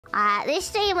This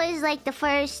stream was like the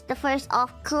first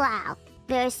off collab.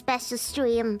 Very special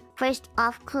stream. First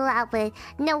off collab with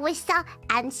Noisa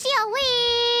and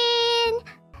Xiaowin.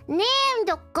 Name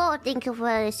Doko, thank you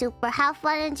for the super. Have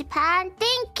fun in Japan.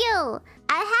 Thank you.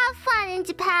 I have fun in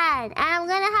Japan, and I'm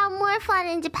gonna have more fun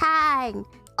in Japan.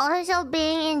 Also,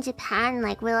 being in Japan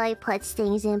like really puts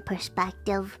things in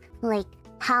perspective. Like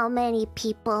how many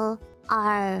people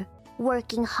are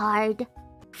working hard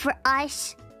for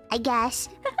us, I guess.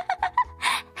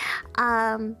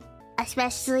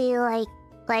 Especially like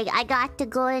I got to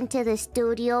go into the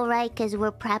studio, right? Because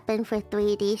we're prepping for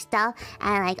 3D stuff,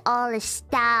 and like all the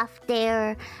staff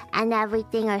there and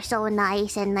everything are so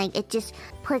nice, and like it just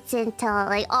puts into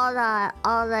like all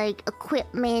like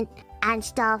equipment and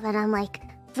stuff, and I'm like,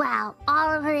 wow,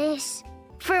 all of this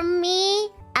for me?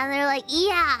 And they're like,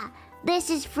 yeah, this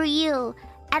is for you.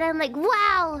 And I'm like,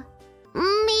 wow,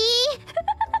 me?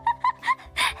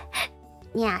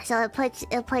 Yeah, so it puts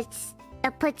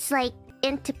like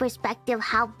into perspective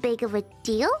how big of a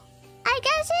deal I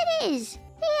guess it is.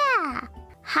 Yeah.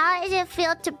 How does it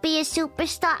feel to be a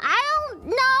superstar? I don't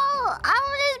know. I'm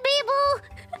just Biboo.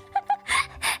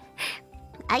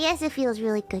 I guess it feels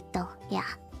really good though. Yeah.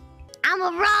 I'm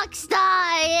a rock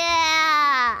star.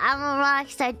 Yeah. I'm a rock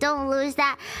star. Don't lose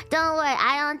that. Don't worry.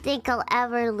 I don't think I'll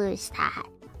ever lose that.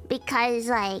 Because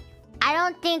like I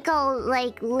don't think I'll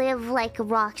like live like a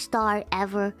rock star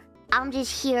ever. I'm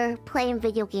just here playing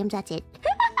video games, that's it.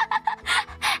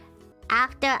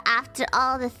 After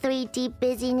all the 3D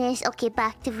busyness, okay,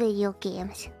 back to video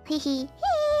games.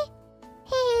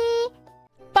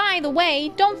 By the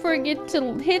way, don't forget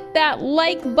to hit that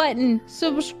like button,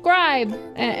 subscribe,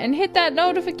 and hit that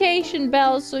notification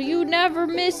bell so you never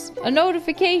miss a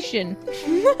notification.